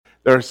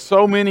There are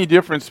so many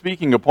different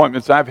speaking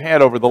appointments I've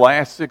had over the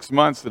last 6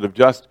 months that have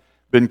just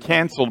been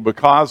canceled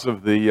because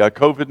of the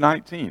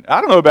COVID-19.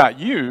 I don't know about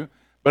you,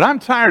 but I'm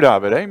tired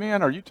of it.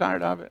 Amen? Are you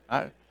tired of it?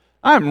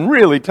 I'm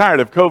really tired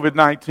of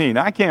COVID-19.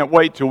 I can't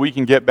wait till we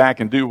can get back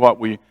and do what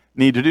we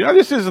need to do. Now,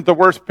 this isn't the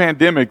worst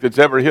pandemic that's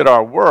ever hit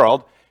our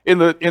world. In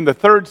the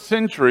 3rd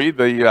century,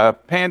 the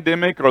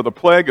pandemic or the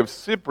plague of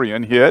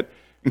Cyprian hit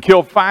and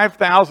killed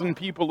 5,000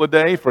 people a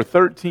day for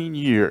 13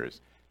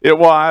 years. It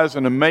was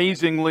an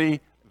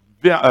amazingly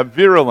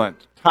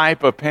virulent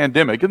type of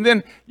pandemic. And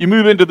then you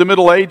move into the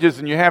Middle Ages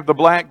and you have the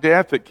Black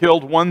Death that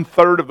killed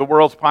 1/3 of the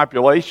world's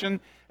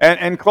population.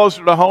 And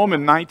closer to home,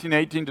 in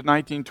 1918 to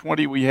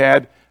 1920, we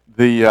had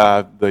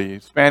the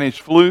Spanish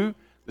flu.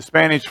 The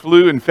Spanish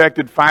flu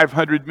infected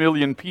 500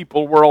 million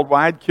people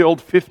worldwide,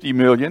 killed 50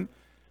 million.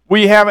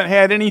 We haven't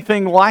had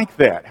anything like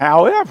that.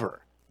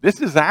 However,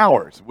 this is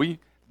ours. We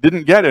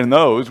didn't get in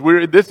those.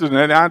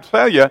 And I'll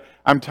tell you,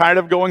 I'm tired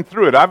of going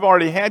through it. I've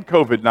already had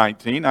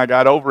COVID-19. I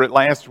got over it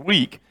last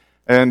week.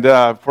 And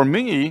for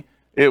me,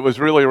 it was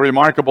really a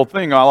remarkable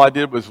thing. All I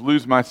did was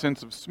lose my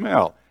sense of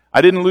smell.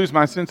 I didn't lose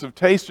my sense of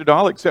taste at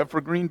all except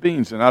for green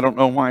beans. And I don't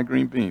know why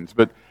green beans.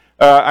 But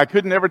I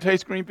couldn't ever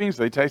taste green beans.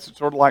 They tasted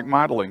sort of like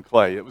modeling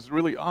clay. It was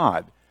really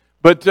odd.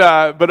 But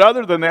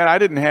other than that, I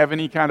didn't have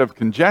any kind of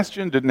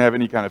congestion, didn't have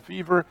any kind of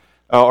fever,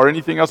 or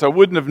anything else. I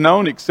wouldn't have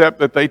known except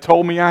that they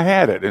told me I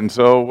had it. And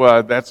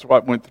so that's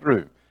what went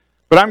through.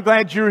 But I'm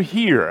glad you're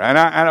here. And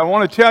I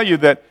want to tell you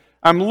that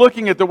I'm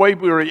looking at the way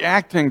we're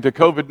reacting to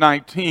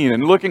COVID-19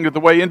 and looking at the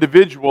way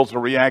individuals are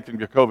reacting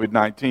to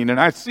COVID-19. And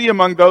I see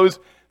among those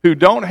who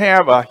don't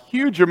have a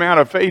huge amount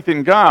of faith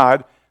in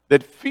God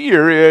that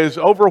fear is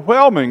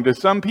overwhelming to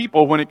some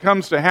people when it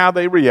comes to how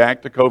they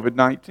react to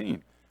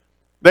COVID-19.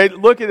 They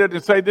look at it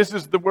and say, this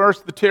is the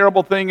worst, the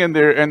terrible thing, and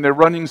they're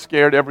running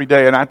scared every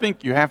day. And I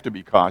think you have to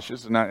be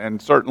cautious,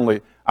 and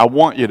certainly I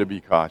want you to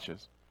be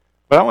cautious.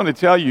 But I want to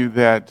tell you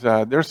that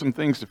there's some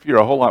things to fear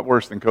a whole lot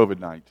worse than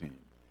COVID-19.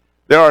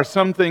 There are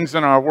some things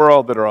in our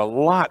world that are a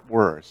lot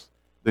worse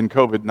than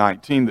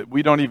COVID-19 that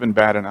we don't even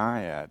bat an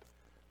eye at.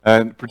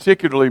 And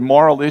particularly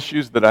moral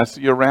issues that I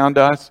see around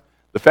us.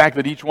 The fact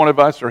that each one of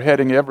us are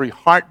heading every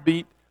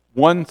heartbeat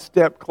one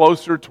step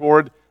closer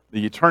toward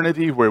the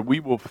eternity where we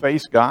will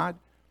face God.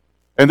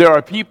 And there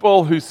are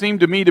people who seem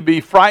to me to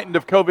be frightened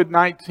of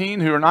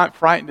COVID-19 who are not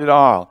frightened at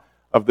all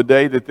of the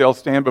day that they'll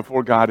stand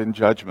before God in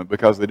judgment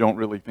because they don't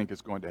really think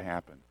it's going to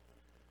happen.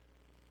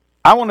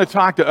 I want to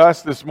talk to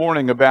us this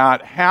morning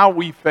about how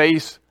we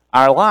face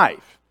our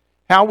life,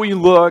 how we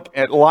look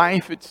at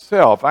life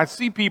itself. I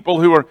see people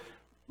who are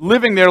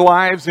living their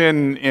lives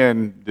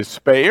in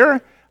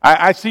despair.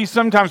 I see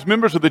sometimes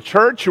members of the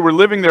church who are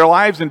living their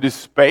lives in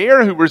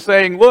despair, who were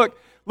saying, look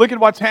at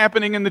what's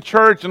happening in the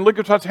church and look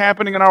at what's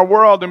happening in our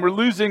world, and we're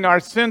losing our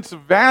sense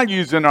of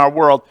values in our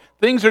world.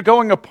 Things are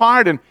going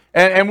apart,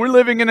 and we're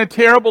living in a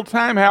terrible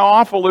time. How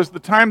awful is the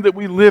time that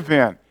we live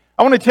in?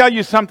 I want to tell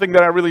you something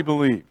that I really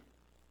believe.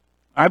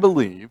 I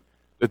believe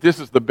that this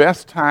is the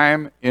best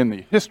time in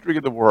the history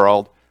of the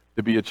world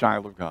to be a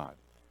child of God.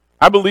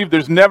 I believe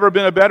there's never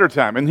been a better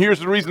time, and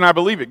here's the reason I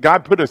believe it.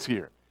 God put us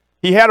here.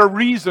 He had a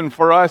reason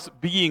for us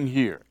being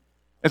here.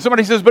 And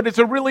somebody says, but it's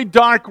a really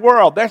dark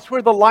world. That's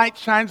where the light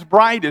shines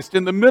brightest.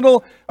 In the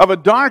middle of a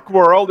dark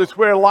world is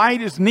where light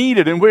is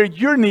needed and where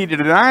you're needed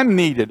and I'm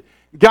needed.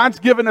 God's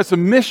given us a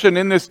mission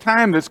in this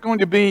time that's going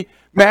to be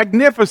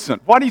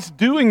magnificent. What He's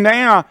doing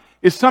now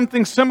is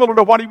something similar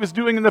to what He was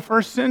doing in the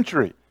first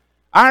century.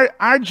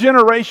 Our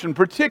generation,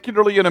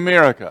 particularly in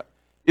America,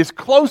 is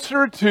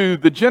closer to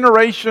the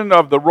generation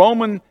of the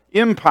Roman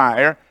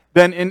Empire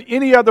than in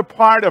any other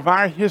part of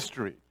our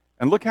history.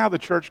 And look how the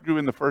church grew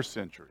in the first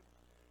century.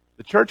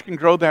 The church can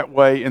grow that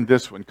way in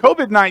this one.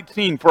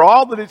 COVID-19, for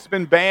all that it's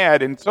been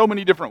bad in so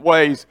many different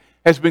ways,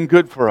 has been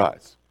good for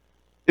us.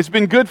 It's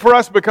been good for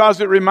us because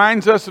it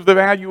reminds us of the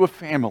value of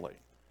family.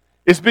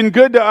 It's been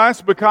good to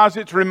us because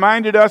it's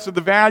reminded us of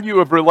the value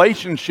of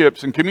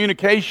relationships and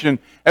communication,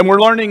 and we're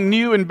learning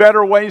new and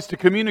better ways to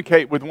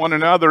communicate with one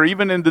another,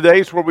 even in the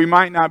days where we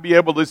might not be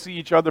able to see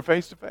each other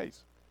face to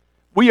face.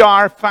 We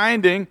are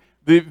finding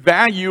the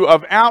value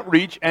of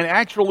outreach and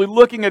actually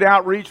looking at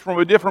outreach from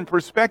a different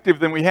perspective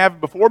than we have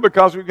before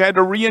because we've had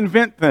to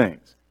reinvent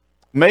things.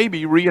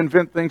 Maybe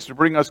reinvent things to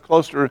bring us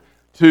closer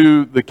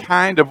to the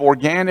kind of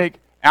organic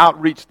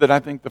outreach that I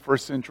think the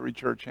first century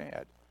church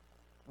had.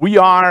 We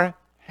are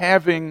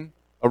having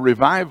a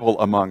revival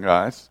among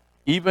us,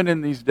 even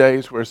in these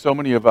days where so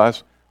many of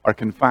us are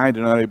confined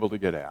and unable to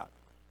get out.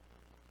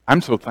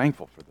 I'm so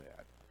thankful for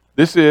that.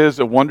 This is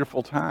a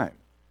wonderful time.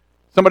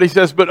 Somebody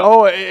says, but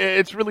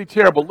it's really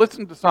terrible.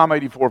 Listen to Psalm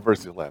 84,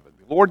 verse 11.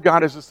 The Lord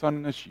God is a sun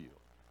and a shield.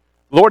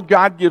 The Lord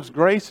God gives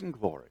grace and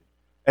glory,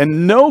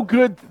 and no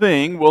good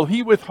thing will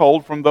He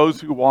withhold from those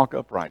who walk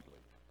uprightly.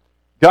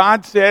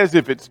 God says,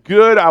 if it's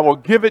good, I will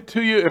give it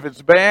to you. If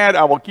it's bad,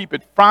 I will keep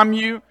it from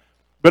you.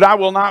 But I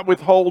will not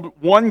withhold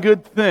one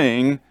good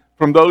thing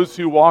from those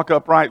who walk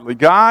uprightly.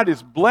 God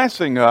is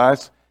blessing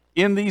us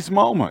in these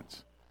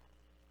moments.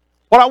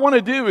 What I want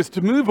to do is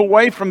to move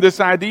away from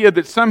this idea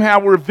that somehow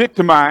we're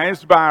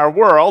victimized by our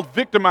world,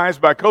 victimized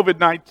by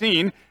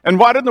COVID-19, and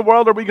what in the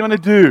world are we going to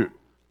do?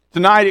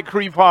 Tonight at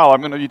Creve Hall,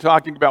 I'm going to be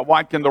talking about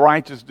what can the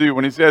righteous do.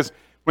 When he says,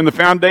 when the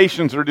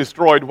foundations are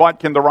destroyed, what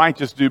can the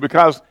righteous do?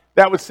 Because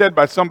that was said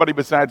by somebody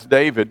besides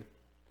David,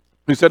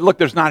 who said, look,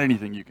 there's not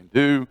anything you can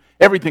do.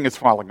 Everything is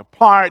falling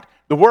apart.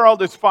 The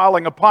world is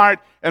falling apart.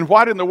 And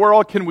what in the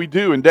world can we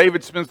do? And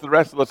David spends the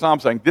rest of the psalm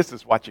saying, this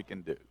is what you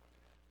can do.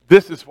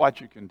 This is what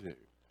you can do.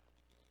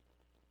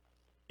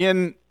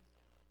 In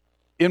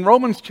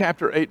Romans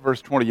chapter 8,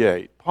 verse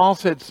 28, Paul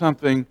said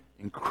something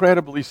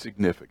incredibly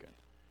significant.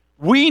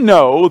 We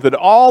know that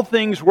all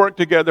things work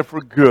together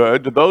for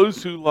good to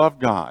those who love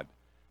God,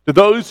 to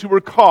those who were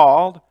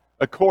called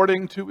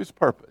according to his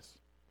purpose.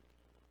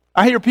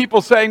 I hear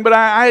people saying, but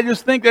I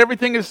just think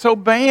everything is so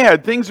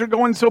bad. Things are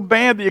going so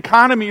bad. The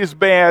economy is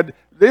bad.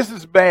 This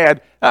is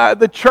bad.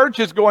 The church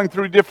is going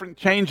through different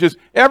changes.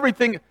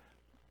 Everything,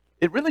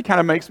 it really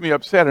kind of makes me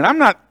upset. And I'm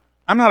not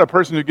a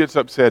person who gets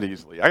upset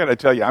easily. I got to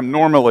tell you, I'm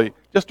normally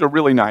just a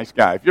really nice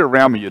guy. If you're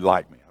around me, you'd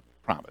like me, I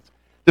promise.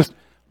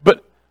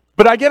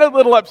 But I get a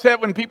little upset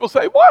when people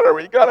say, what are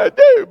we going to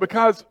do?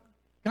 Because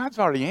God's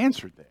already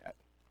answered that.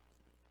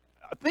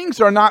 Things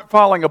are not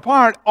falling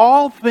apart.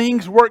 All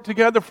things work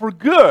together for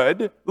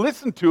good.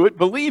 Listen to it.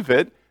 Believe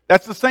it.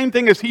 That's the same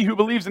thing as he who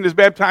believes and is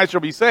baptized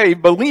shall be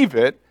saved. Believe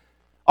it.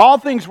 All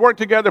things work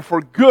together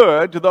for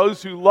good to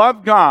those who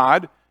love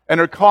God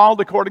and are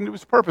called according to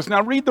his purpose.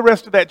 Now read the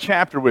rest of that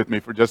chapter with me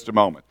for just a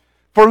moment.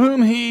 For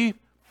whom he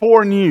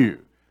foreknew,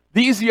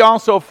 these he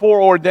also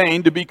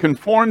foreordained to be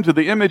conformed to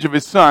the image of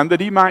his Son, that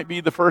he might be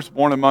the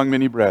firstborn among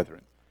many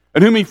brethren.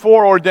 And whom he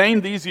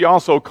foreordained, these he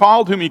also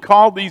called. Whom he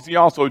called, these he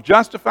also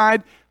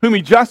justified. Whom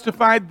he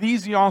justified,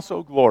 these he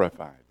also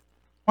glorified.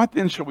 What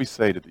then shall we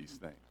say to these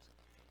things?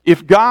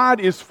 If God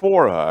is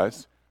for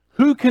us,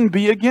 who can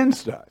be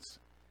against us?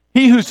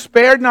 He who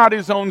spared not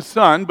his own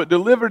Son, but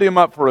delivered him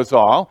up for us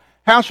all,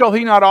 how shall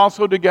he not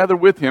also together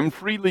with him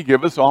freely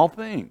give us all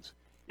things?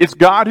 It's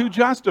God who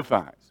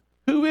justifies.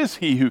 Who is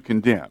he who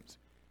condemns?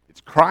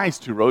 It's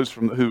Christ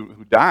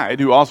who died,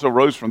 who also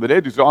rose from the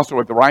dead, who's also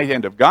at the right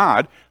hand of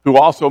God, who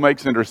also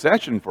makes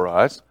intercession for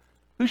us.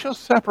 Who shall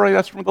separate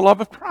us from the love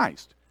of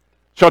Christ?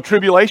 Shall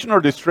tribulation or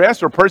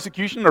distress or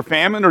persecution or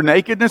famine or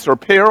nakedness or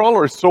peril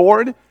or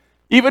sword?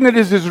 Even it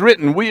is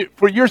written,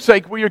 for your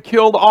sake we are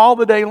killed all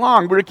the day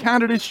long. We are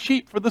counted as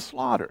sheep for the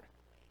slaughter.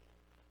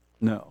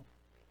 No.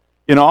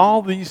 In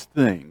all these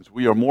things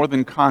we are more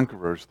than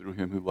conquerors through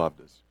him who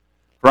loved us.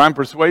 For I am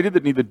persuaded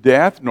that neither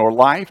death, nor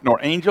life, nor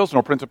angels,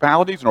 nor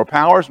principalities, nor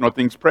powers, nor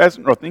things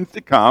present, nor things to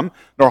come,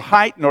 nor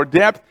height, nor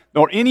depth,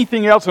 nor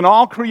anything else in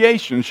all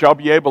creation shall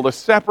be able to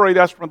separate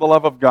us from the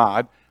love of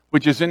God,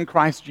 which is in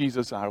Christ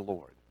Jesus our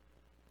Lord.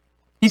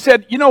 He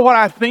said, you know what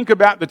I think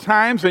about the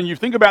times, and you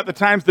think about the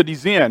times that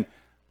he's in.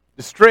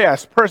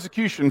 Distress,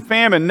 persecution,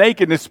 famine,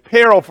 nakedness,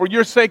 peril. For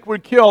your sake we're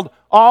killed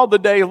all the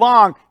day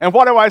long. And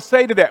what do I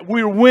say to that?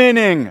 We're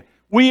winning.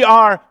 We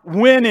are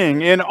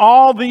winning in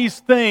all these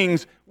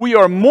things. We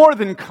are more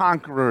than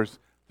conquerors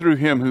through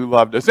him who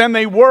loved us. And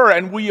they were,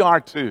 and we are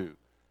too.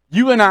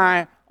 You and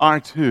I are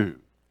too.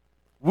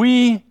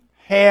 We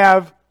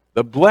have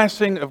the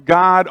blessing of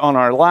God on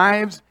our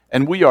lives,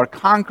 and we are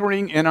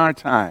conquering in our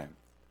time.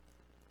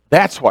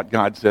 That's what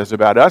God says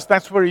about us.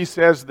 That's where he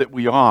says that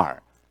we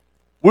are.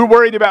 We're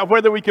worried about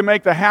whether we can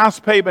make the house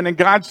payment, and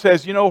God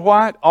says, you know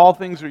what? All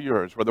things are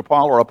yours. Whether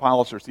Paul or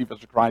Apollos or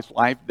Cephas or Christ,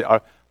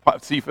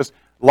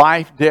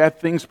 life,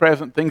 death, things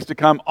present, things to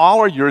come,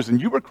 all are yours,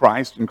 and you are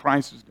Christ, and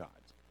Christ is God's.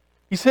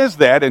 He says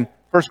that in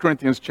 1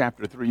 Corinthians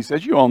chapter 3. He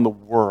says, you own the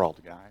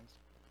world, guys.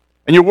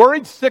 And you're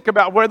worried sick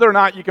about whether or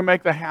not you can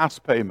make the house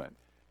payment.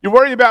 You're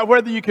worried about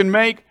whether you can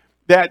make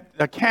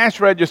that cash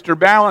register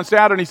balance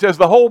out, and he says,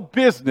 the whole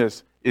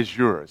business is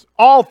yours.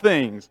 All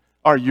things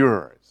are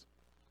yours.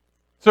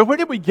 So where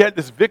did we get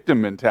this victim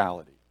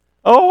mentality?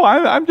 Oh,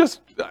 I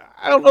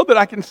don't know that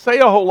I can say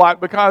a whole lot,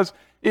 because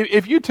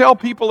if you tell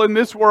people in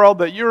this world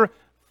that you're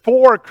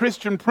for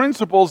Christian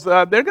principles,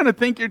 they're going to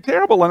think you're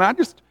terrible. And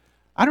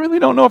I really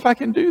don't know if I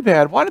can do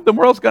that. What in the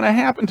world's going to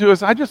happen to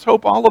us? I just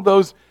hope all of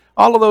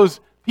those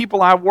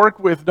people I work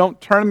with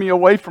don't turn me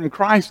away from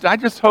Christ. I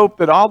just hope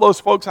that all those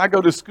folks I go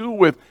to school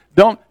with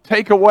don't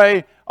take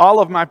away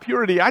all of my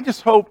purity. I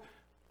just hope.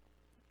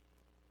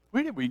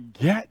 Where did we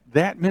get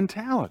that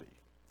mentality?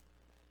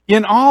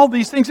 In all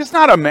these things, it's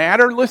not a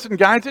matter, listen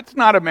guys, it's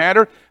not a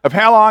matter of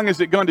how long is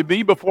it going to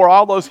be before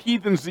all those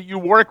heathens that you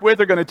work with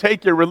are going to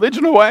take your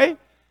religion away.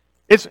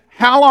 It's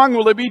how long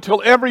will it be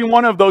till every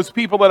one of those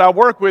people that I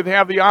work with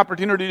have the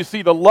opportunity to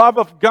see the love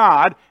of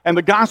God and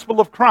the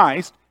gospel of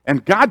Christ,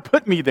 and God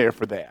put me there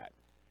for that.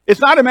 It's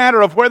not a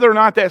matter of whether or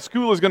not that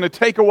school is going to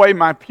take away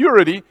my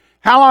purity.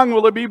 How long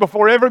will it be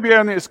before everybody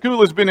in that school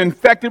has been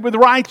infected with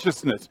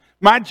righteousness?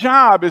 My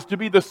job is to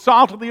be the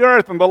salt of the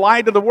earth and the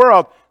light of the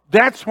world.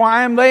 That's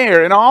why I'm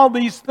there. And all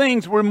these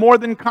things, we're more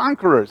than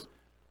conquerors.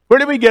 Where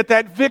did we get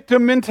that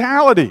victim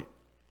mentality?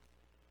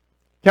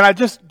 Can I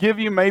just give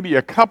you maybe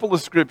a couple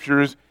of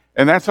scriptures,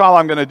 and that's all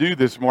I'm going to do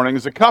this morning,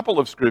 is a couple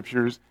of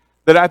scriptures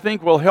that I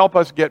think will help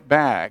us get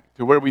back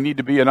to where we need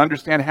to be and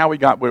understand how we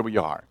got where we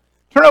are.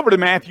 Turn over to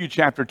Matthew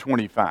chapter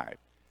 25.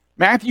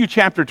 Matthew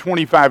chapter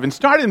 25, and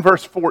start in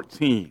verse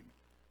 14.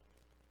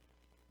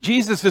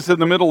 Jesus is in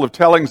the middle of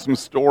telling some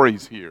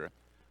stories here,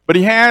 but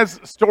he has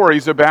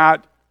stories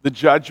about the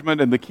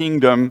judgment and the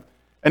kingdom,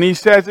 and he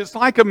says it's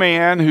like a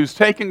man who's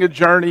taking a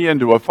journey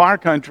into a far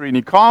country, and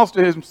he calls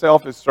to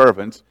himself his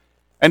servants,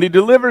 and he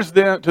delivers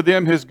to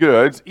them his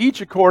goods,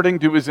 each according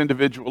to his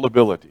individual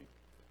ability.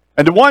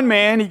 And to one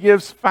man he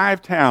gives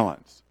 5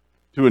 talents,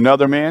 to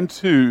another man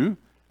 2,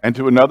 and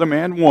to another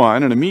man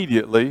 1, and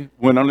immediately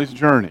went on his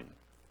journey.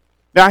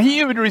 Now he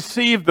who had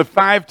received the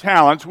 5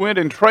 talents went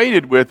and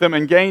traded with them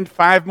and gained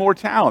 5 more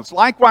talents.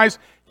 Likewise,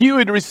 he who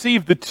had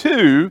received the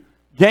 2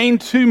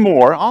 gained 2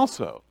 more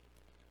also.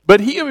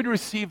 But he who had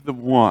received the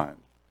 1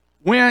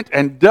 went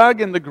and dug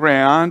in the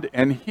ground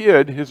and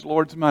hid his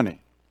Lord's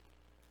money.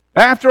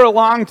 After a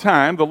long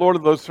time, the Lord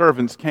of those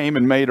servants came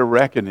and made a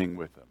reckoning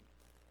with them.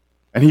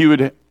 And he who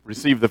had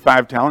received the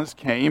 5 talents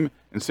came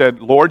and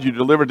said, Lord, you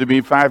delivered to me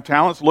 5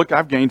 talents. Look,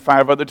 I've gained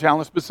 5 other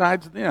talents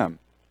besides them.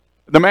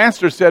 The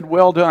master said,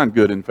 well done,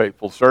 good and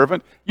faithful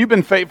servant. You've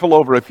been faithful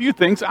over a few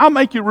things. I'll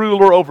make you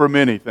ruler over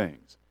many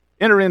things.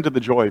 Enter into the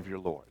joy of your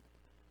Lord.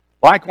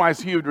 Likewise,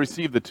 he who had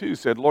received the 2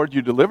 said, Lord,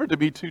 you delivered to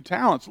me 2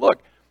 talents.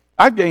 Look,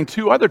 I've gained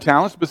 2 other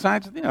talents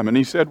besides them. And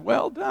he said,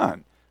 well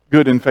done,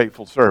 good and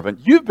faithful servant.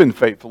 You've been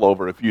faithful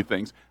over a few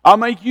things. I'll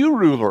make you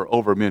ruler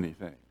over many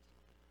things.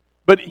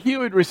 But he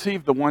who had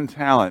received the 1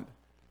 talent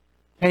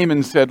came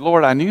and said,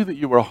 Lord, I knew that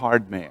you were a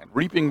hard man,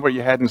 reaping where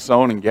you hadn't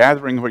sown and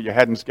gathering where you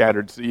hadn't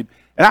scattered seed.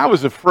 And I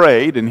was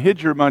afraid and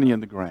hid your money in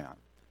the ground.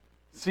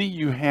 See,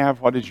 you have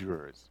what is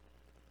yours.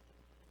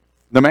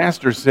 The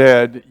master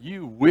said,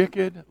 you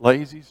wicked,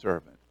 lazy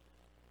servant.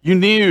 You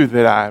knew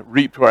that I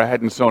reaped where I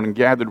hadn't sown and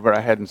gathered where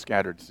I hadn't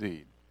scattered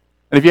seed.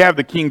 And if you have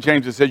the King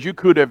James, it says you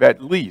could have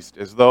at least,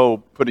 as though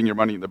putting your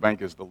money in the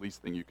bank is the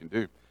least thing you can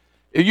do.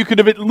 You could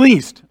have at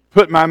least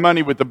put my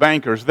money with the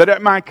bankers, that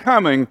at my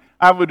coming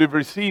I would have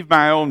received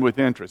my own with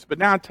interest. But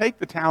now take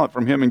the talent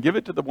from him and give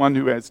it to the one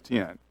who has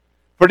 10.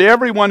 For to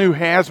everyone who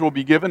has will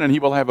be given, and he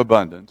will have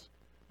abundance.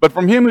 But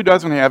from him who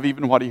doesn't have,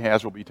 even what he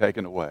has will be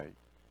taken away.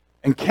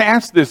 And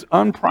cast this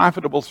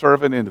unprofitable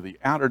servant into the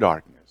outer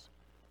darkness,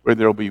 where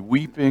there will be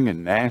weeping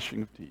and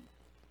gnashing of teeth.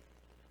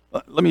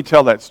 Let me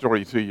tell that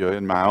story to you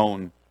in my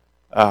own,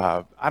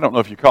 I don't know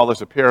if you call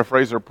this a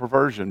paraphrase or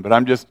perversion, but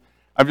I'm just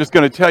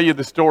going to tell you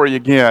the story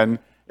again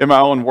in my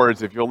own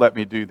words, if you'll let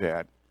me do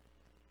that.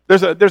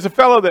 There's a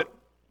fellow that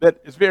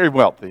is very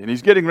wealthy, and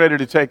he's getting ready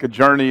to take a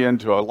journey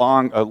into a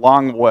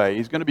long way.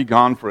 He's going to be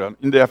gone for an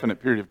indefinite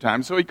period of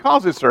time. So he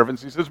calls his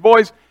servants. He says,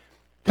 boys,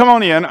 come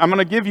on in. I'm going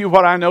to give you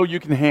what I know you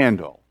can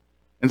handle.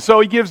 And so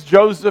he gives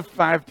Joseph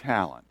 5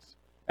 talents,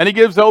 and he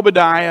gives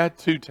Obadiah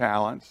 2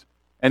 talents,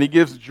 and he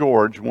gives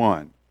George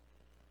 1.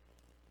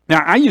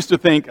 Now, I used to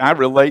think I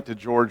relate to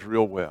George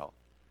real well.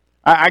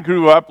 I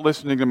grew up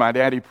listening to my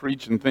daddy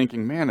preach and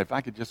thinking, man, if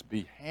I could just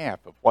be half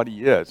of what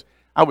he is,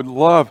 I would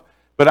love,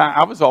 but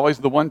I was always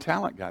the 1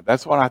 talent guy.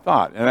 That's what I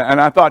thought. And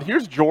I thought,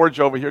 here's George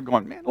over here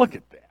going, man, look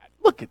at that.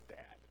 Look at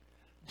that.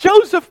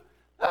 Joseph,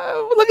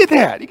 look at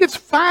that. He gets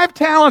 5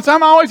 talents.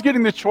 I'm always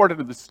getting the short end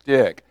of the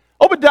stick.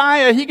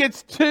 Obadiah, he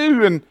gets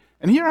 2,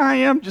 and here I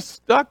am just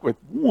stuck with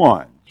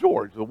 1.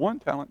 George, the 1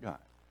 talent guy,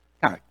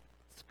 kind of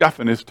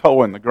scuffing his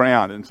toe in the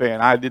ground and saying,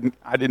 I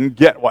didn't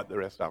get what the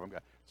rest of them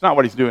got. It's not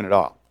what he's doing at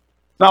all.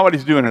 Not what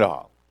he's doing at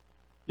all.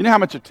 You know how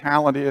much a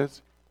talent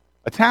is?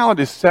 A talent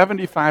is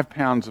 75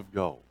 pounds of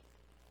gold.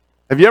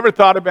 Have you ever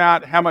thought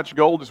about how much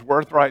gold is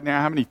worth right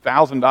now? How many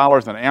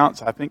 $1,000 an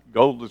ounce I think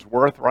gold is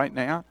worth right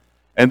now?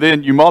 And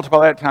then you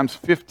multiply that times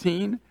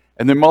 15,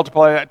 and then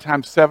multiply that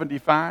times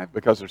 75,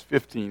 because there's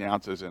 15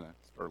 ounces in a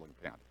sterling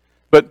pound.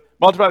 But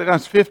multiply that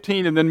times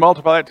 15, and then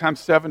multiply that times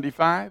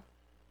 75.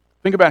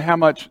 Think about how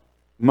much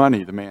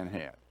money the man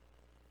had.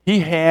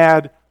 He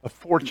had a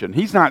fortune.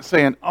 He's not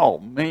saying, oh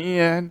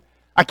man,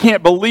 I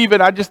can't believe it.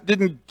 I just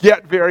didn't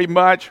get very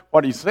much.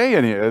 What he's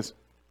saying is,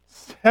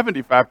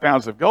 75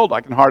 pounds of gold,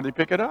 I can hardly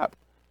pick it up.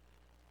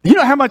 You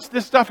know how much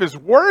this stuff is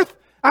worth?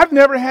 I've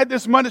never had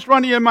this much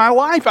money in my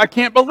life. I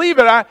can't believe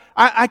it.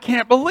 I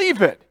can't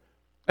believe it.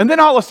 And then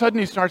all of a sudden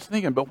he starts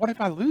thinking, but what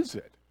if I lose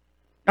it?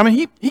 I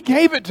mean, he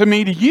gave it to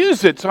me to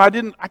use it, so I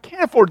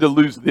can't afford to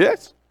lose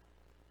this.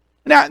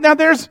 Now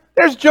there's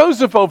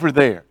Joseph over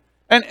there.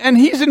 And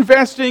he's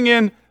investing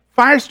in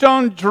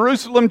Firestone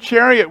Jerusalem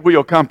Chariot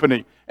Wheel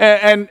Company.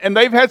 And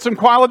they've had some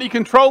quality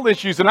control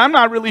issues, and I'm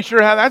not really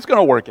sure how that's going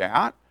to work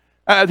out.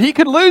 He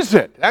could lose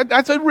it.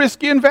 That's a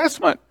risky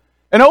investment.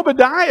 And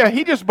Obadiah,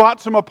 he just bought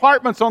some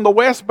apartments on the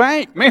West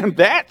Bank. Man,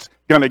 that's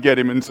going to get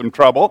him in some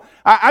trouble.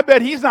 I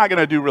bet he's not going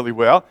to do really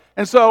well.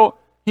 And so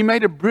he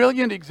made a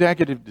brilliant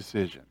executive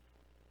decision.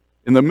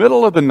 In the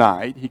middle of the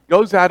night, he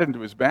goes out into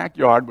his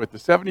backyard with the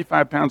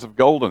 75 pounds of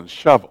gold and a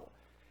shovel.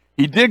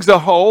 He digs a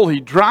hole, he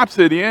drops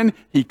it in,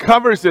 he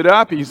covers it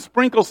up, he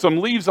sprinkles some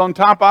leaves on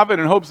top of it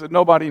in hopes that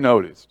nobody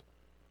noticed.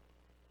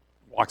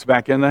 Walks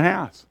back in the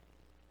house.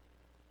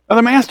 Now,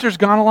 the master's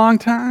gone a long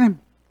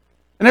time.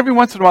 And every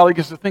once in a while he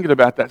gets to thinking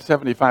about that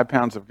 75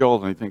 pounds of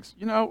gold, and he thinks,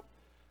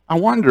 I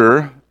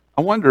wonder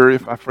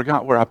if I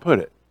forgot where I put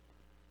it.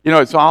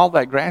 It's all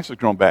that grass has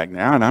grown back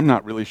now, and I'm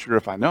not really sure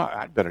if I know.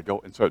 I'd better go.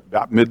 And so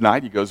about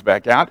midnight, he goes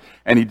back out,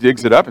 and he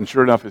digs it up, and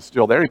sure enough, it's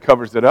still there. He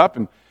covers it up,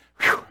 and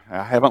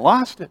I haven't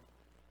lost it.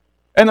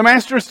 And the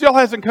master still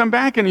hasn't come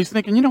back, and he's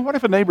thinking, what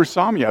if a neighbor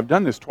saw me? I've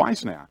done this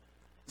twice now.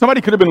 Somebody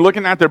could have been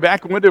looking out their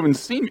back window and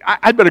seen me.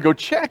 I'd better go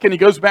check. And he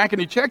goes back and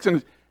he checks,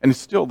 and it's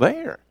still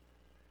there.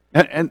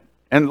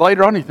 And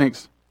later on, he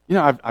thinks,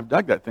 I've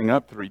dug that thing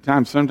up 3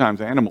 times. Sometimes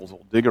animals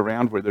will dig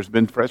around where there's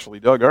been freshly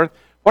dug earth.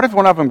 What if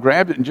one of them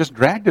grabbed it and just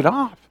dragged it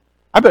off?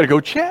 I better go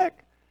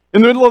check.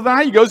 In the middle of the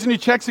night, he goes and he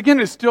checks again.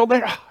 It's still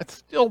there. Oh, it's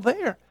still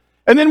there.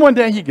 And then one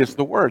day he gets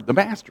the word, the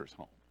master's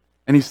home.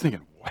 And he's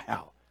thinking,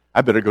 wow,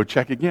 I better go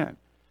check again.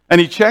 And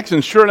he checks,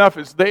 and sure enough,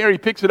 it's there. He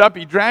picks it up,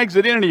 he drags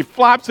it in, and he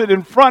flops it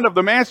in front of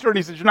the master. And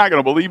he says, you're not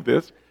going to believe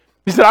this.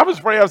 He said, I was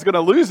afraid I was going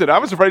to lose it. I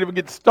was afraid it would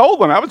get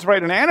stolen. I was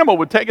afraid an animal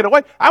would take it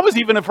away. I was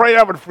even afraid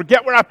I would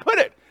forget where I put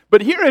it.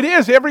 But here it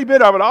is, every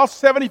bit of it, all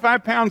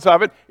 75 pounds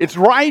of it. It's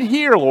right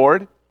here,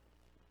 Lord.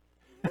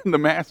 And the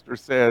master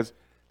says,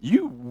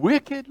 you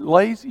wicked,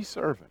 lazy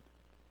servant.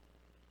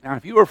 Now,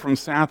 if you were from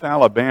South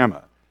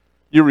Alabama,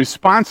 your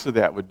response to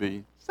that would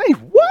be, say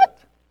what?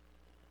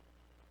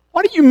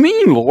 What do you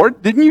mean,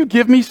 Lord? Didn't you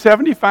give me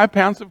 75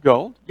 pounds of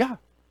gold? Yeah.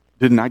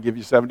 Didn't I give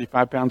you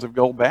 75 pounds of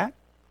gold back?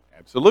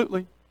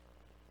 Absolutely.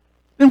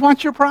 Then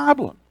what's your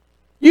problem?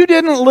 You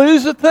didn't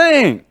lose a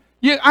thing.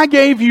 I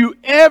gave you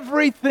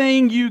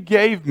everything you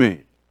gave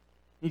me.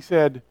 He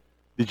said,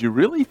 did you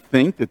really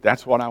think that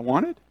that's what I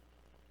wanted?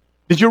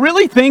 Did you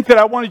really think that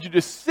I wanted you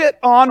to sit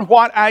on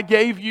what I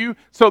gave you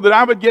so that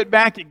I would get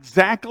back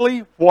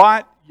exactly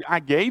what I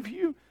gave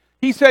you?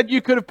 He said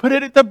you could have put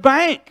it at the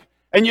bank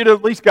and you'd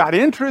at least got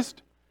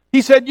interest.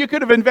 He said you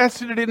could have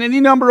invested it in any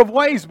number of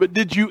ways, but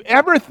did you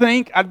ever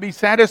think I'd be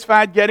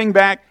satisfied getting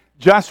back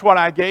just what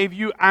I gave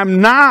you?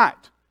 I'm not.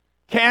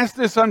 Cast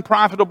this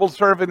unprofitable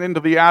servant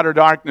into the outer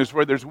darkness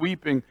where there's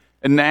weeping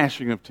and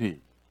gnashing of teeth.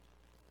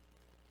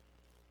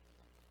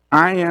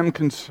 I am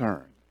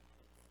concerned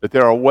that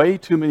there are way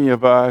too many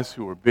of us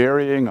who are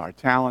burying our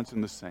talents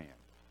in the sand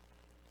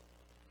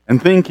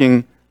and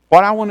thinking,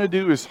 what I want to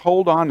do is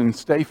hold on and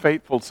stay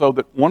faithful so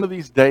that one of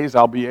these days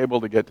I'll be able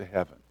to get to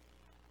heaven.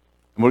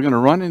 And we're going to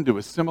run into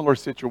a similar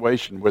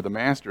situation where the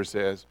master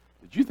says,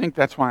 did you think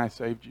that's why I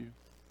saved you?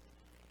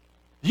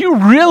 Do you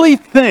really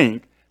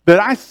think that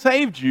I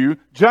saved you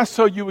just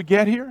so you would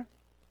get here?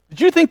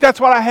 Did you think that's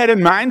what I had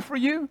in mind for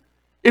you?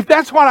 If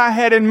that's what I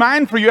had in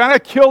mind for you, I'd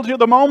have killed you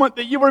the moment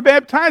that you were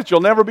baptized.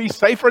 You'll never be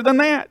safer than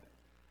that.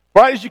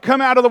 Right as you come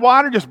out of the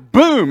water, just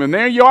boom, and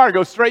there you are,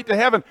 go straight to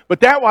heaven.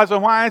 But that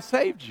wasn't why I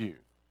saved you.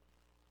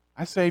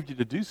 I saved you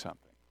to do something.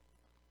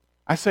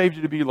 I saved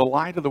you to be the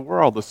light of the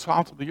world, the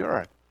salt of the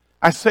earth.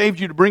 I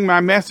saved you to bring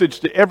my message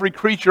to every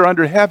creature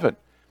under heaven.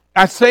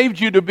 I saved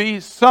you to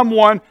be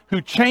someone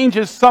who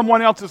changes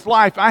someone else's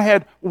life. I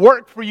had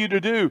work for you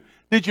to do.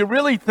 Did you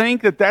really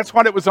think that that's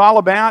what it was all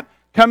about?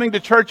 Coming to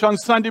church on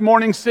Sunday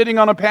morning, sitting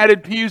on a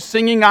padded pew,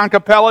 singing a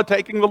cappella,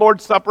 taking the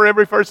Lord's Supper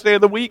every first day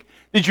of the week?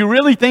 Did you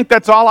really think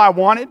that's all I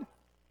wanted?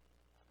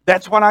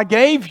 That's what I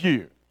gave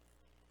you.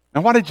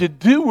 Now, what did you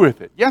do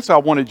with it? Yes, I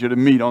wanted you to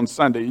meet on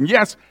Sunday. And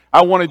yes,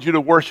 I wanted you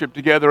to worship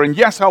together. And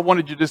yes, I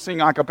wanted you to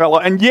sing a cappella.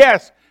 And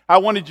yes, I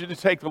wanted you to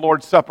take the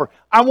Lord's Supper.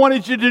 I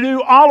wanted you to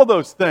do all of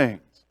those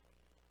things.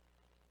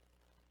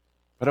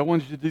 But I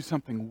wanted you to do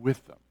something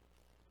with them.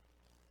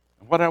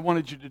 And what I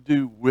wanted you to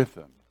do with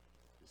them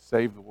is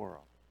save the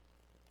world.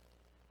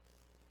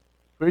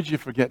 Where did you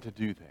forget to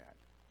do that?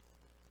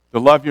 To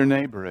love your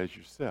neighbor as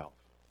yourself.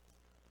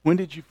 When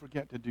did you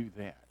forget to do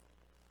that?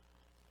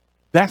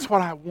 That's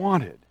what I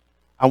wanted.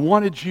 I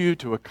wanted you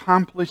to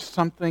accomplish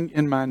something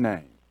in my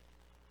name,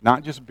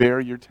 not just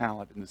bury your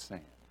talent in the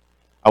sand.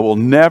 I will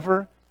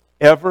never,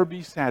 ever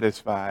be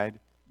satisfied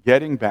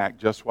getting back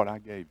just what I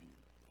gave you.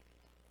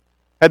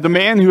 Had the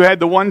man who had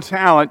the one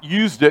talent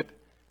used it,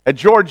 had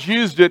George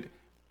used it,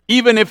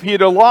 even if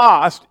he'd have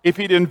lost, if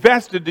he'd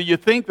invested, do you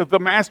think that the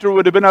master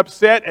would have been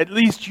upset? At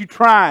least you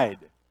tried.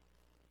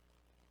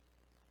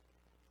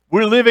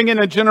 We're living in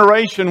a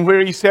generation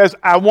where he says,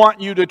 I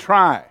want you to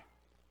try.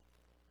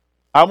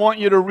 I want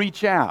you to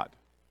reach out.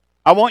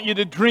 I want you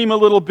to dream a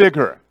little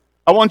bigger.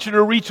 I want you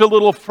to reach a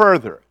little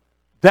further.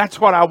 That's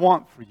what I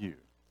want for you.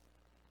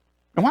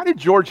 And why did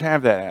George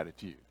have that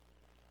attitude?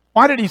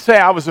 Why did he say,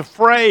 I was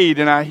afraid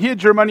and I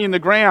hid your money in the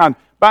ground?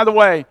 By the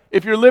way,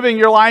 if you're living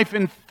your life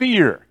in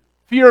fear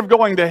of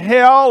going to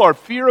hell or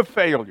fear of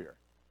failure,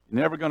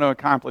 you're never going to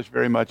accomplish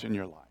very much in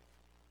your life.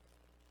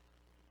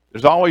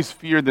 There's always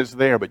fear that's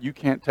there, but you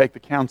can't take the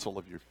counsel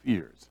of your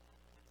fears.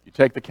 You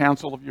take the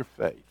counsel of your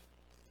faith.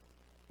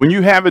 When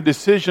you have a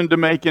decision to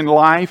make in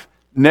life,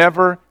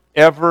 never,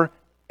 ever,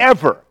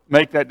 ever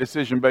make that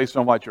decision based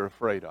on what you're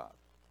afraid of.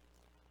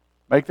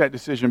 Make that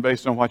decision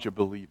based on what you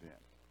believe in.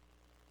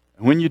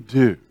 And when you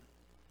do,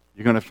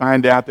 you're going to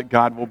find out that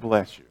God will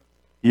bless you.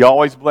 He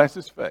always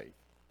blesses faith.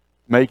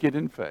 Make it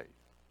in faith.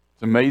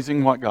 It's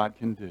amazing what God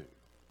can do.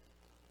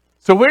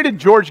 So where did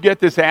George get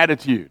this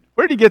attitude?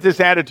 Where did he get this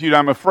attitude,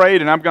 I'm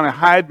afraid, and I'm going to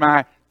hide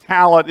my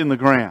talent in the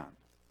ground?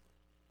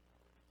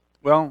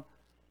 Well,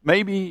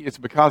 maybe it's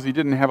because he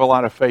didn't have a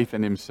lot of faith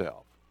in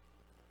himself.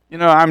 You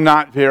know, I'm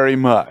not very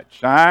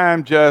much.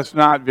 I'm just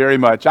not very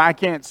much. I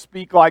can't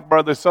speak like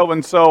brother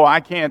so-and-so.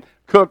 I can't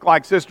cook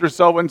like sister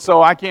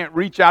so-and-so. I can't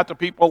reach out to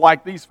people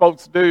like these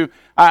folks do.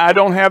 I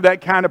don't have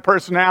that kind of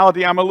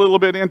personality. I'm a little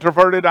bit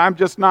introverted. I'm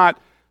just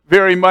not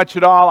very much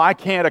at all. I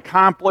can't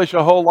accomplish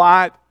a whole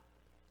lot.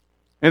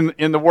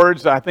 In the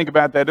words, I think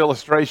about that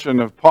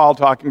illustration of Paul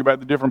talking about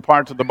the different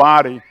parts of the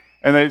body,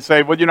 and they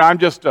say, well, you know, I'm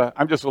just a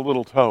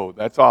little toe.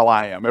 That's all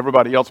I am.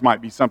 Everybody else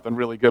might be something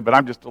really good, but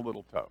I'm just a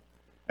little toe.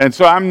 And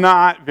so I'm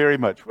not very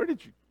much. Where did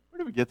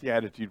we get the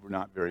attitude we're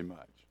not very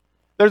much?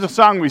 There's a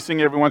song we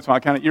sing every once in a while.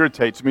 It kind of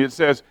irritates me. It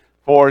says,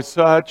 for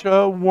such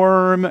a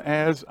worm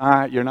as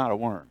I. You're not a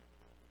worm.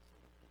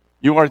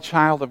 You are a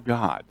child of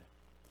God.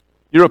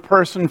 You're a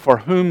person for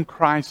whom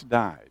Christ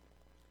died.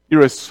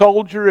 You're a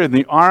soldier in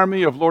the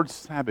army of Lord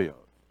Sabaoth.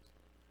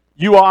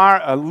 You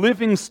are a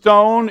living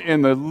stone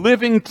in the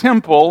living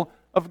temple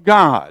of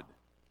God.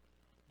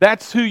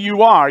 That's who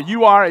you are.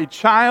 You are a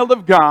child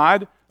of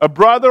God, a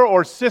brother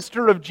or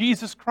sister of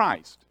Jesus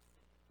Christ.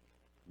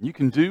 You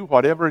can do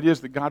whatever it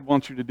is that God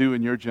wants you to do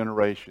in your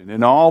generation.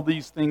 In all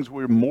these things,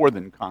 we're more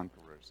than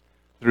conquerors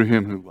through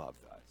Him who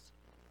loved us.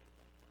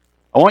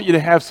 I want you to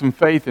have some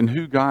faith in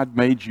who God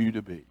made you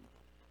to be.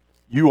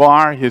 You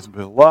are His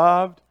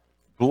beloved,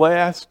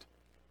 blessed,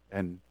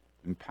 and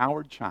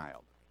empowered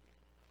child.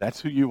 That's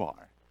who you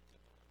are.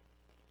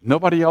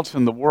 Nobody else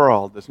in the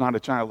world that's not a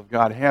child of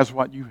God has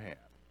what you have.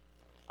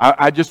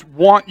 I just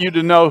want you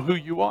to know who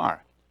you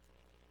are.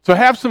 So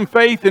have some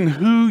faith in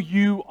who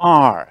you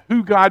are,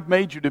 who God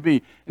made you to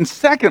be. And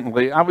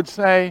secondly, I would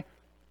say,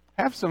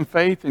 have some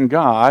faith in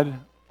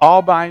God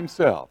all by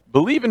Himself.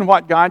 Believe in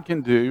what God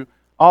can do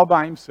all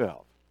by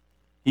Himself.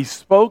 He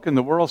spoke and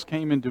the worlds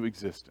came into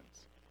existence.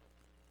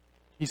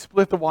 He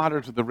split the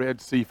waters of the Red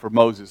Sea for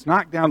Moses,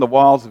 knocked down the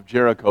walls of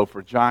Jericho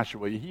for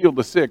Joshua. He healed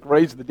the sick,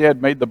 raised the dead,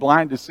 made the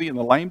blind to see and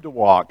the lame to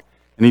walk.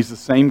 And He's the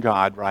same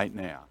God right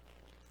now.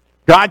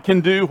 God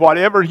can do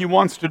whatever He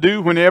wants to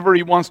do, whenever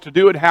He wants to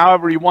do it,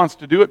 however He wants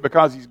to do it,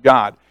 because He's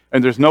God.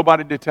 And there's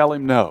nobody to tell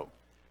Him no.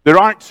 There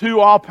aren't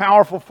two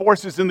all-powerful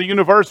forces in the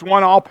universe,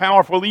 one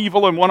all-powerful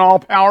evil and one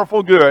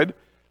all-powerful good.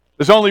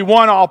 There's only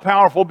one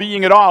all-powerful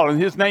being at all,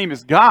 and His name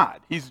is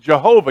God. He's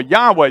Jehovah,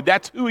 Yahweh.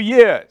 That's who He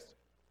is.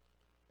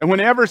 And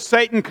whenever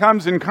Satan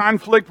comes in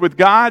conflict with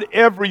God,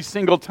 every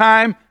single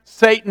time,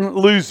 Satan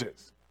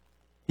loses.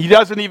 He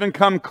doesn't even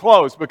come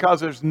close because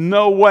there's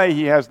no way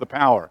he has the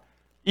power,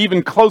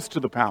 even close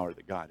to the power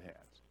that God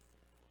has.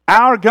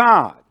 Our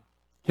God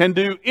can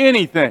do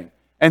anything,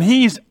 and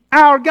He's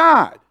our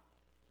God.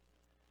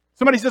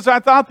 Somebody says,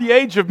 I thought the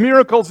age of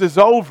miracles is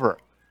over.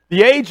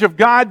 The age of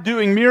God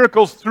doing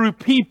miracles through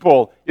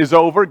people is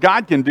over.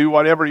 God can do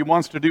whatever He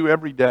wants to do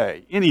every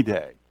day, any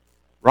day,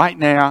 right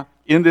now,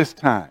 in this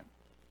time.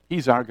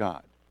 He's our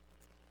God.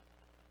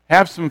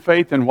 Have some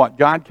faith in what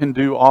God can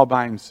do all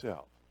by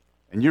Himself,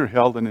 and you're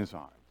held in His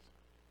arms.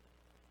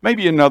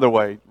 Maybe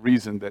another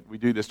reason that we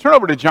do this. Turn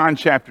over to John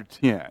chapter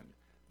 10.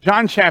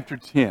 John chapter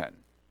 10. And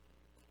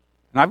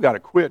I've got to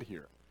quit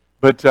here.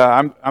 But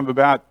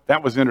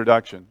that was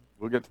introduction.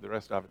 We'll get to the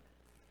rest of it.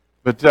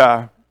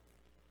 But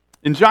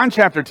in John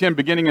chapter 10,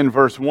 beginning in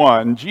verse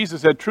 1,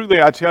 Jesus said,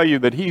 truly I tell you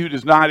that he who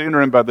does not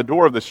enter in by the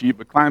door of the sheep,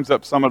 but climbs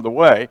up some other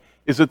way,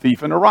 is a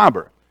thief and a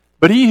robber.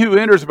 But he who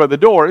enters by the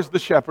door is the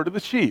shepherd of the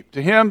sheep.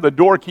 To him the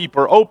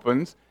doorkeeper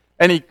opens,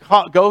 and he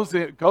goes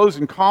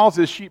and calls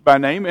his sheep by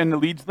name and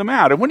leads them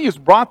out. And when he has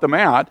brought them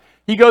out,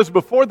 he goes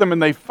before them,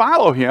 and they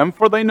follow him,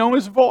 for they know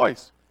his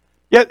voice.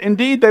 Yet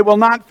indeed they will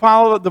not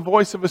follow the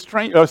voice of a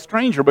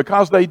stranger,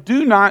 because they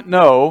do not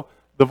know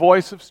the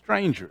voice of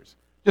strangers.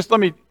 Just let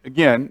me,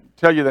 again,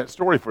 tell you that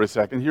story for a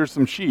second. Here's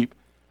some sheep.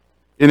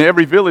 In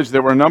every village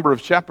there were a number of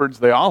shepherds.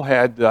 They all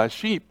had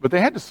sheep, but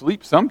they had to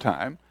sleep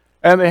sometime.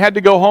 And they had to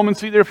go home and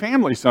see their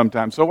family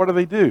sometimes. So what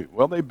do?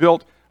 Well, they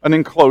built an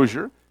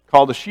enclosure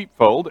called a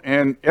sheepfold,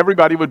 and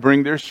everybody would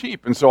bring their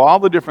sheep. And so all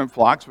the different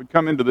flocks would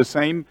come into the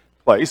same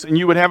place, and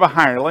you would have a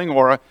hireling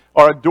or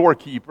a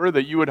doorkeeper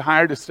that you would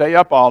hire to stay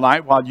up all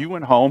night while you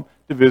went home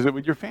to visit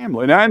with your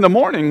family. Now, in the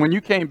morning, when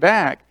you came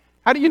back,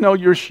 how do you know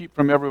your sheep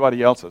from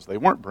everybody else's? They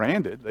weren't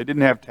branded. They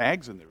didn't have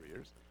tags in their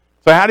ears.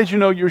 So how did you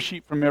know your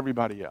sheep from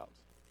everybody else?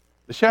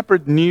 The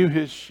shepherd knew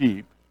his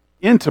sheep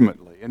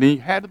intimately, and he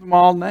had them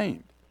all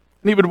named.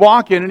 And he would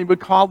walk in and he would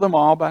call them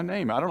all by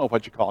name. I don't know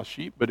what you call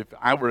sheep, but if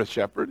I were a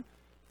shepherd,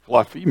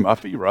 Fluffy,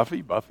 Muffy,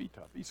 Ruffy, Buffy,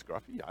 Tuffy,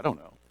 Scruffy, I don't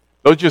know.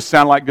 Those just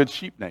sound like good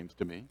sheep names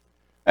to me.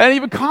 And he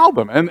would call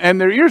them,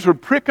 and their ears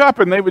would prick up,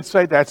 and they would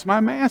say, that's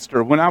my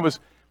master. When I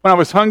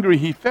was hungry,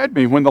 he fed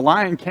me. When the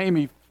lion came,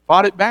 he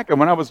fought it back. And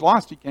when I was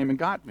lost, he came and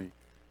got me.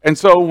 And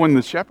so when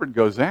the shepherd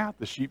goes out,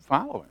 the sheep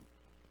follow him.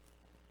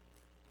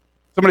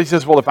 Somebody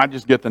says, well, if I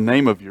just get the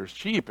name of your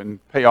sheep and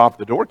pay off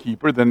the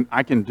doorkeeper, then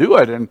I can do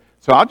it. And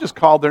so I'll just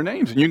call their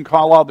names. And you can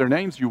call all their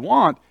names you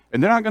want,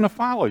 And they're not going to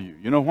follow you.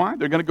 You know why?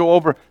 They're going to go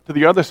over to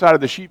the other side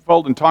of the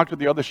sheepfold and talk to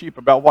the other sheep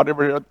about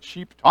whatever other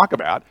sheep talk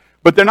about.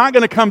 But they're not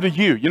going to come to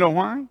you. You know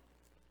why?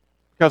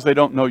 Because they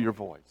don't know your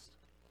voice.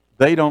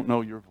 They don't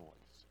know your voice.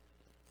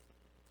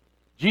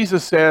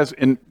 Jesus says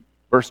in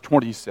verse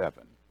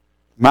 27,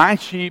 "My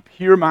sheep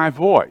hear my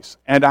voice,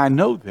 and I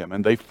know them,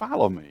 and they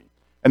follow me.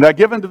 And I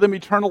give unto them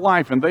eternal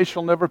life, and they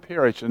shall never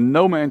perish, and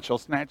no man shall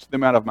snatch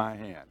them out of my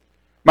hand.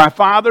 My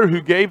Father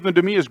who gave them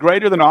to me is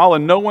greater than all,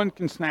 and no one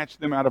can snatch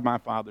them out of my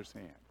Father's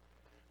hand."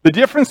 The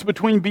difference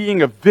between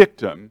being a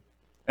victim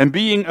and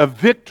being a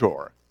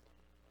victor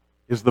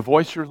is the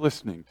voice you're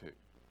listening to.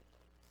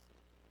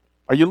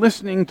 Are you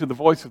listening to the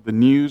voice of the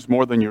news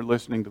more than you're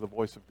listening to the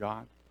voice of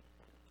God?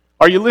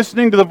 Are you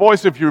listening to the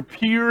voice of your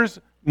peers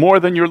more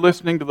than you're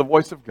listening to the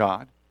voice of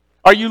God?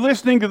 Are you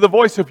listening to the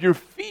voice of your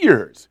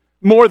fears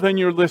more than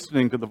you're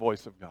listening to the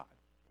voice of God?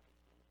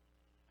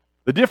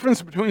 The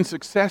difference between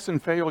success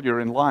and failure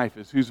in life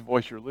is whose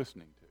voice you're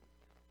listening to.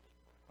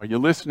 Are you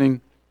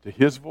listening to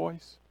His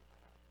voice?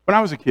 When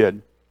I was a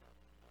kid,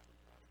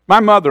 my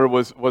mother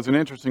was an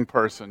interesting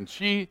person.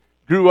 She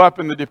grew up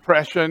in the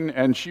Depression,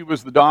 and she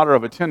was the daughter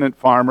of a tenant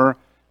farmer,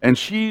 and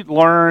she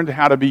learned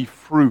how to be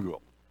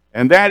frugal.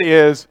 And that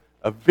is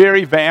a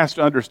very vast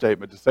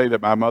understatement to say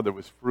that my mother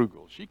was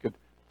frugal. She could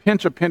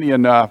pinch a penny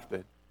enough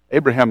that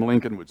Abraham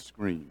Lincoln would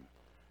scream.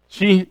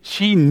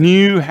 She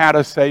knew how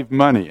to save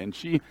money, and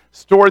she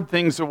stored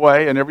things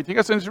away and everything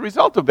else. And as a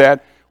result of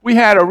that, we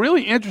had a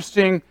really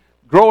interesting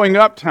growing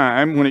up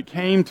time when it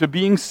came to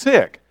being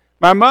sick.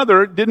 My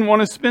mother didn't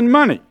want to spend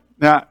money.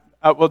 Now,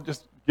 I will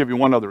just give you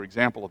one other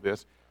example of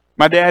this.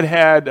 My dad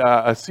had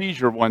a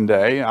seizure one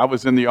day. I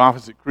was in the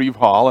office at Creve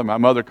Hall, and my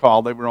mother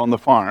called. They were on the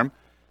farm.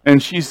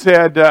 And she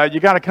said, "You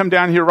got to come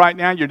down here right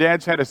now. Your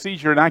dad's had a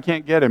seizure, and I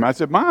can't get him." I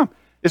said, "Mom,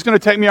 it's going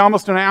to take me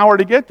almost an hour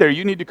to get there.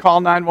 You need to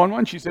call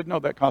 911. She said, "No,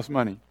 that costs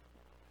money."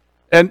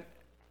 And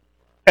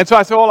so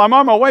I said, "Well, I'm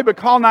on my way, but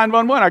call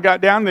 911. I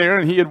got down there,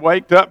 and he had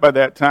waked up by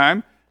that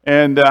time.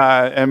 And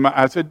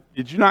I said,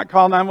 "Did you not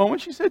call 911?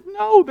 She said,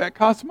 "No, that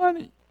costs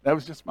money." That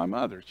was just my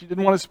mother. She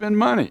didn't want to spend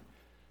money.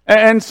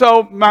 And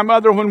so my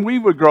mother, when we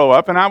would grow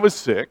up and I was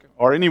sick,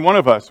 or any one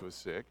of us was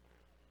sick,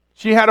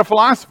 she had a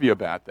philosophy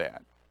about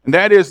that. And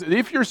that is,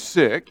 if you're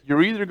sick,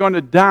 you're either going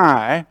to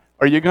die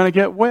or you're going to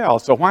get well.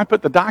 So why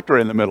put the doctor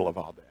in the middle of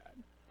all that?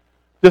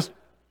 Just,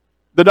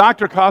 the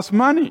doctor costs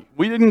money.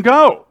 We didn't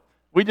go.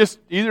 We just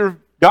either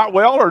got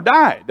well or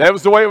died. That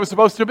was the way it was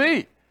supposed to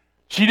be.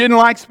 She didn't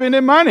like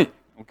spending money,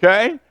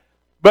 okay?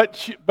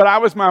 But I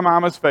was my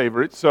mama's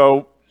favorite,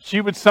 so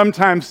she would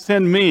sometimes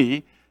send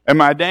me and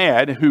my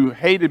dad, who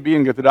hated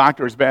being at the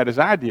doctor as bad as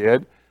I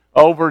did,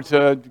 over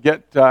to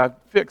get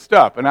fixed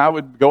up. And I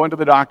would go into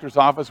the doctor's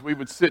office. We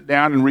would sit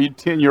down and read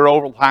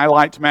 10-year-old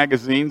highlights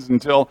magazines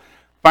until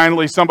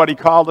finally somebody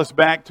called us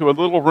back to a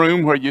little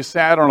room where you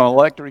sat on an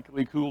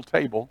electrically cooled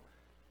table.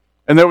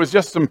 And there was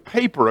just some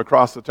paper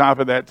across the top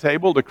of that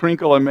table to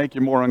crinkle and make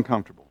you more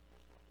uncomfortable.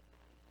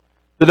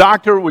 The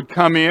doctor would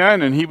come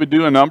in and he would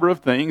do a number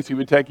of things. He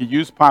would take a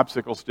used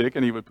popsicle stick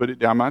and he would put it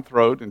down my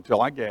throat until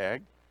I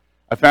gagged.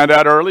 I found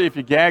out early, if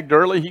you gagged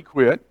early, he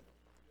quit.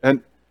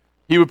 And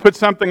he would put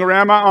something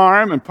around my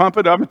arm and pump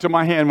it up until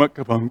my hand went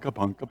ka-punk,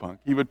 ka-punk, ka-punk.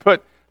 He would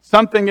put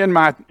something in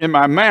my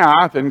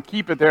mouth and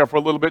keep it there for a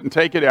little bit and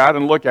take it out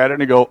and look at it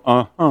and go,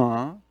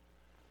 uh-huh,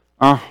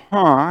 uh-huh.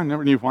 I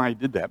never knew why he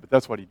did that, but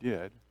that's what he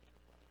did.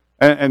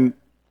 And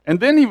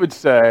then he would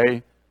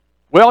say,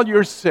 "Well,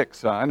 you're sick,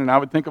 son." And I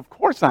would think, of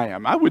course I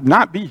am. I would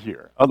not be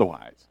here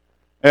otherwise.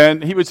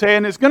 And he would say,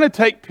 "And it's going to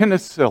take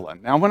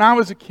penicillin." Now, when I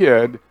was a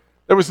kid,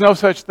 there was no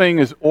such thing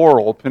as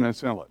oral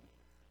penicillin.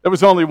 There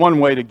was only one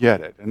way to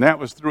get it, and that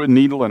was through a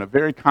needle in a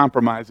very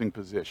compromising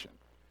position.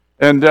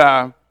 And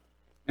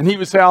he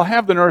would say, "I'll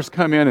have the nurse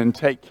come in and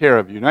take care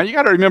of you." Now, you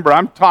got to remember,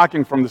 I'm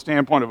talking from the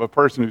standpoint of a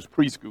person who's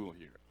preschool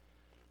here.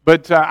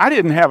 But I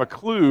didn't have a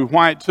clue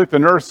why it took the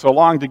nurse so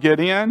long to get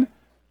in.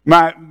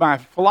 My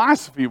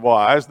philosophy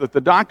was that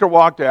the doctor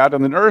walked out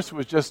and the nurse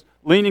was just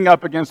leaning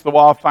up against the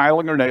wall,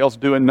 filing her nails,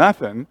 doing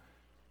nothing.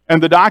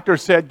 And the doctor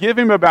said, "Give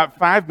him about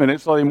 5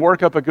 minutes, let him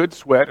work up a good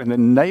sweat, and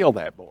then nail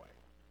that boy."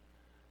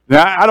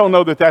 Now, I don't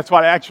know that that's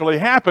what actually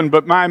happened,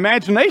 but my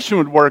imagination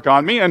would work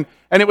on me, and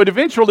it would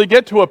eventually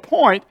get to a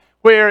point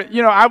where,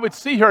 I would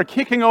see her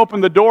kicking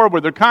open the door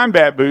with her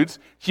combat boots.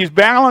 She's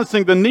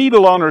balancing the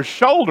needle on her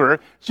shoulder.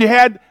 She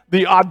had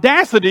the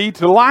audacity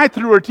to lie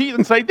through her teeth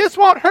and say, "This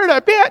won't hurt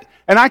a bit."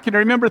 And I can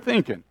remember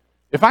thinking,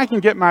 if I can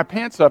get my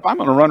pants up, I'm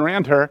going to run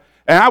around her,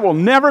 and I will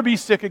never be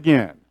sick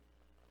again.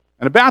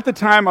 And about the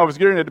time I was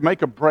getting ready to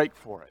make a break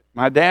for it,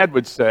 my dad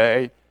would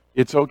say,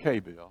 "It's okay,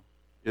 Bill.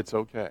 It's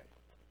okay."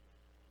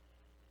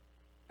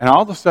 And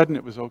all of a sudden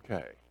it was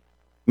okay.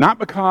 Not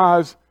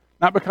because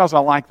I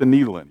liked the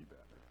needle any better.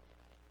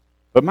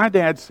 But my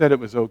dad said it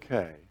was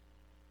okay.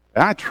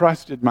 And I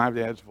trusted my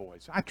dad's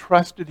voice. I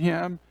trusted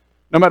him.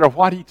 No matter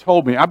what he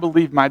told me, I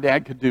believed my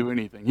dad could do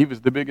anything. He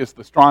was the biggest,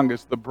 the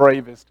strongest, the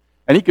bravest.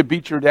 And he could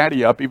beat your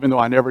daddy up even though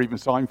I never even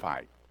saw him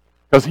fight.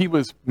 Because he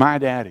was my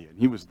daddy and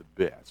he was the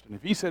best. And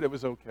if he said it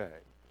was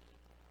okay,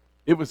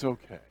 it was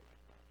okay.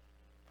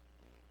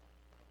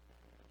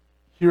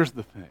 Here's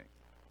the thing.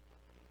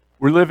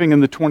 We're living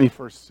in the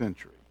 21st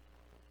century.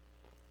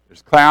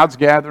 There's clouds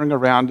gathering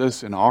around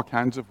us in all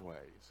kinds of ways.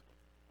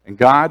 And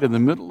God, in the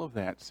middle of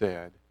that,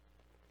 said,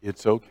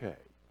 it's okay.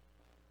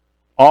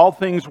 All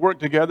things work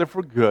together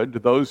for good to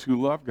those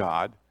who love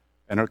God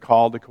and are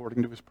called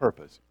according to His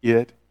purpose.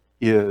 It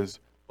is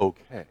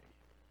okay.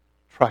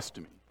 Trust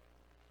me.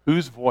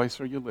 Whose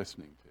voice are you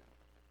listening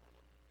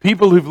to?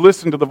 People who've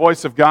listened to the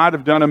voice of God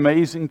have done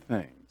amazing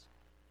things.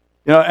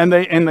 You know, and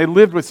they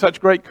lived with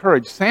such great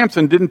courage.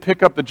 Samson didn't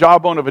pick up the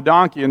jawbone of a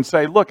donkey and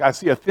say, look, I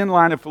see a thin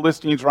line of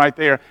Philistines right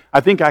there.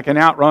 I think I can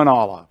outrun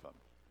all of them.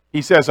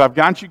 He says, I've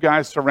got you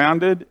guys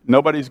surrounded.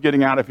 Nobody's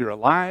getting out if you're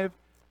alive.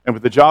 And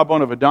with the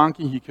jawbone of a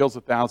donkey, he kills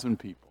 1,000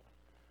 people.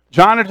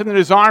 Jonathan and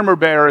his armor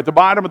bearer at the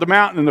bottom of the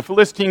mountain, and the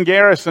Philistine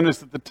garrison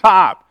is at the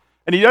top.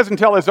 And he doesn't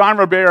tell his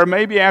armor bearer,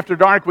 maybe after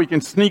dark we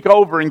can sneak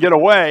over and get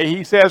away.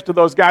 He says to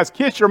those guys,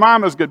 kiss your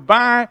mamas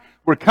goodbye.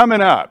 We're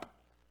coming up.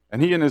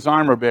 And he and his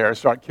armor bearer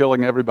start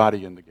killing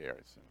everybody in the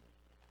garrison.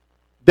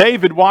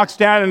 David walks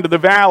down into the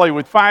valley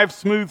with 5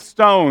 smooth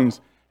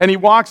stones, and he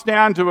walks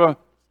down to a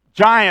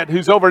giant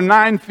who's over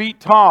 9 feet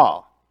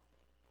tall.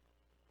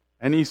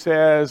 And he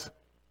says,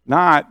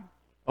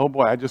 oh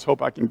boy, I just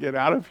hope I can get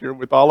out of here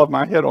with all of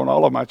my head on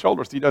all of my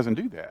shoulders. He doesn't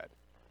do that.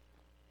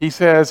 He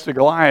says to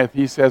Goliath,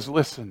 he says,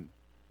 listen,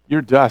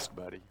 you're dust,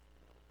 buddy.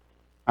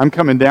 I'm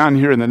coming down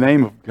here in the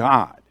name of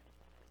God,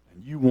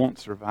 and you won't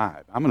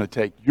survive. I'm going to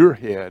take your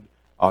head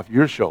off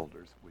your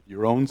shoulders with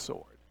your own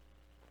sword.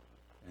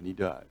 And he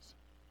does.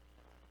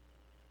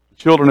 The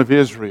children of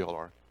Israel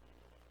are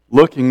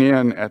looking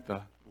in at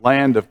the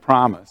land of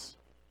promise.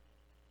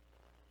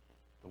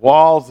 The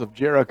walls of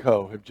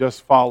Jericho have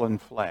just fallen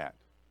flat.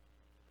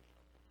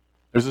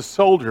 There's a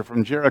soldier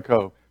from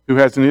Jericho who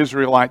has an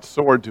Israelite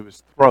sword to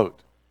his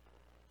throat.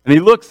 And he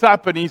looks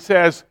up and he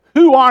says,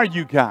 who are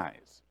you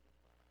guys?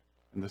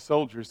 And the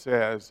soldier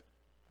says,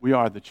 we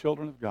are the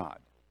children of God.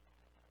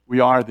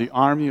 We are the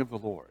army of the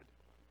Lord.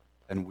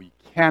 And we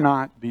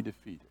cannot be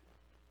defeated.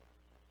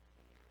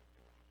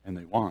 And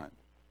they won.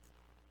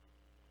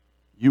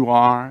 You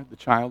are the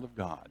child of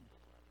God.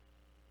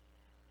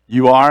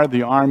 You are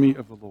the army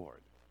of the Lord.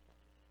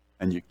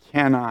 And you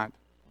cannot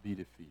be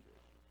defeated.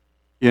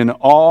 In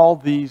all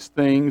these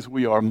things,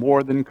 we are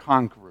more than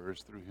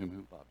conquerors through Him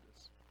who loved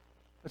us.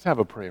 Let's have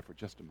a prayer for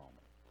just a moment.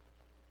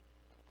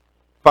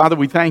 Father,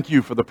 we thank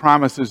you for the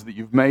promises that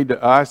you've made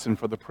to us and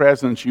for the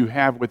presence you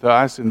have with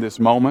us in this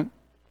moment.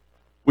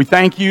 We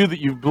thank you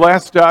that you've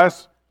blessed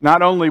us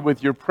not only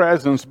with your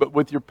presence, but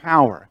with your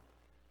power.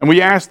 And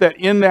we ask that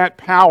in that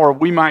power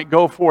we might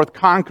go forth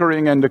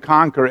conquering and to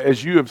conquer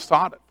as you have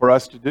sought for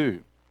us to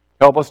do.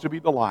 Help us to be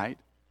the light.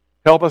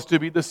 Help us to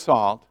be the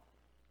salt.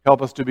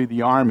 Help us to be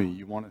the army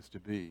you want us to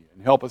be.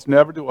 And help us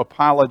never to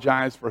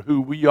apologize for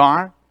who we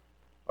are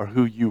or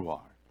who you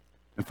are.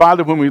 And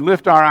Father, when we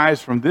lift our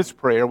eyes from this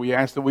prayer, we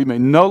ask that we may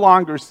no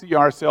longer see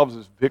ourselves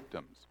as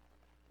victims,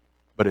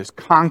 but as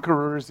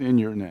conquerors in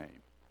your name.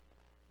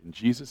 In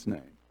Jesus'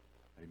 name,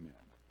 amen.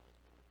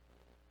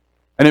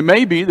 And it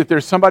may be that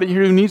there's somebody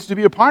here who needs to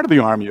be a part of the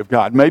army of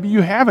God. Maybe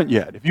you haven't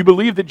yet. If you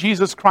believe that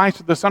Jesus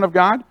Christ is the Son of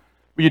God,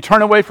 will you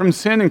turn away from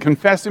sin and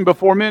confess Him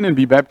before men and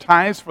be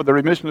baptized for the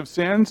remission of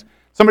sins?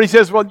 Somebody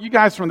says, well, you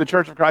guys from the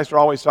Church of Christ are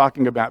always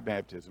talking about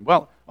baptism.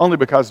 Well, only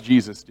because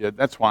Jesus did.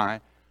 That's why.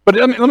 But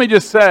let me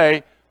just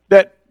say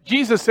that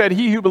Jesus said,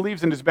 he who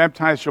believes and is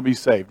baptized shall be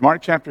saved.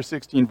 Mark chapter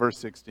 16, verse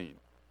 16.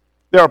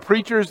 There are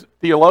preachers,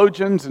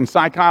 theologians, and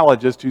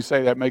psychologists who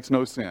say that makes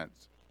no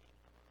sense.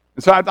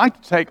 And so I'd like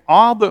to take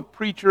all the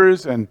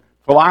preachers and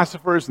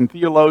philosophers and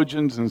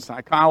theologians and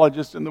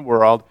psychologists in the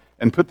world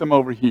and put them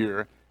over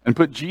here and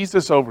put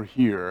Jesus over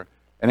here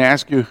and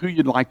ask you who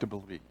you'd like to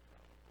believe.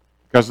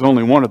 Because there's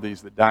only one of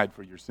these that died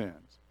for your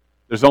sins.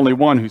 There's only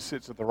one who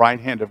sits at the right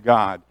hand of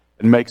God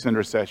and makes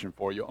intercession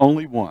for you.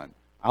 Only one.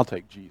 I'll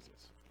take Jesus.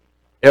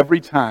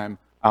 Every time,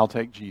 I'll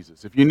take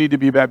Jesus. If you need to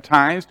be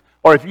baptized,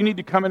 or if you need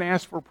to come and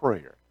ask for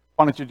prayer,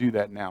 why don't you do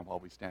that now while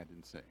we stand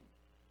and sing?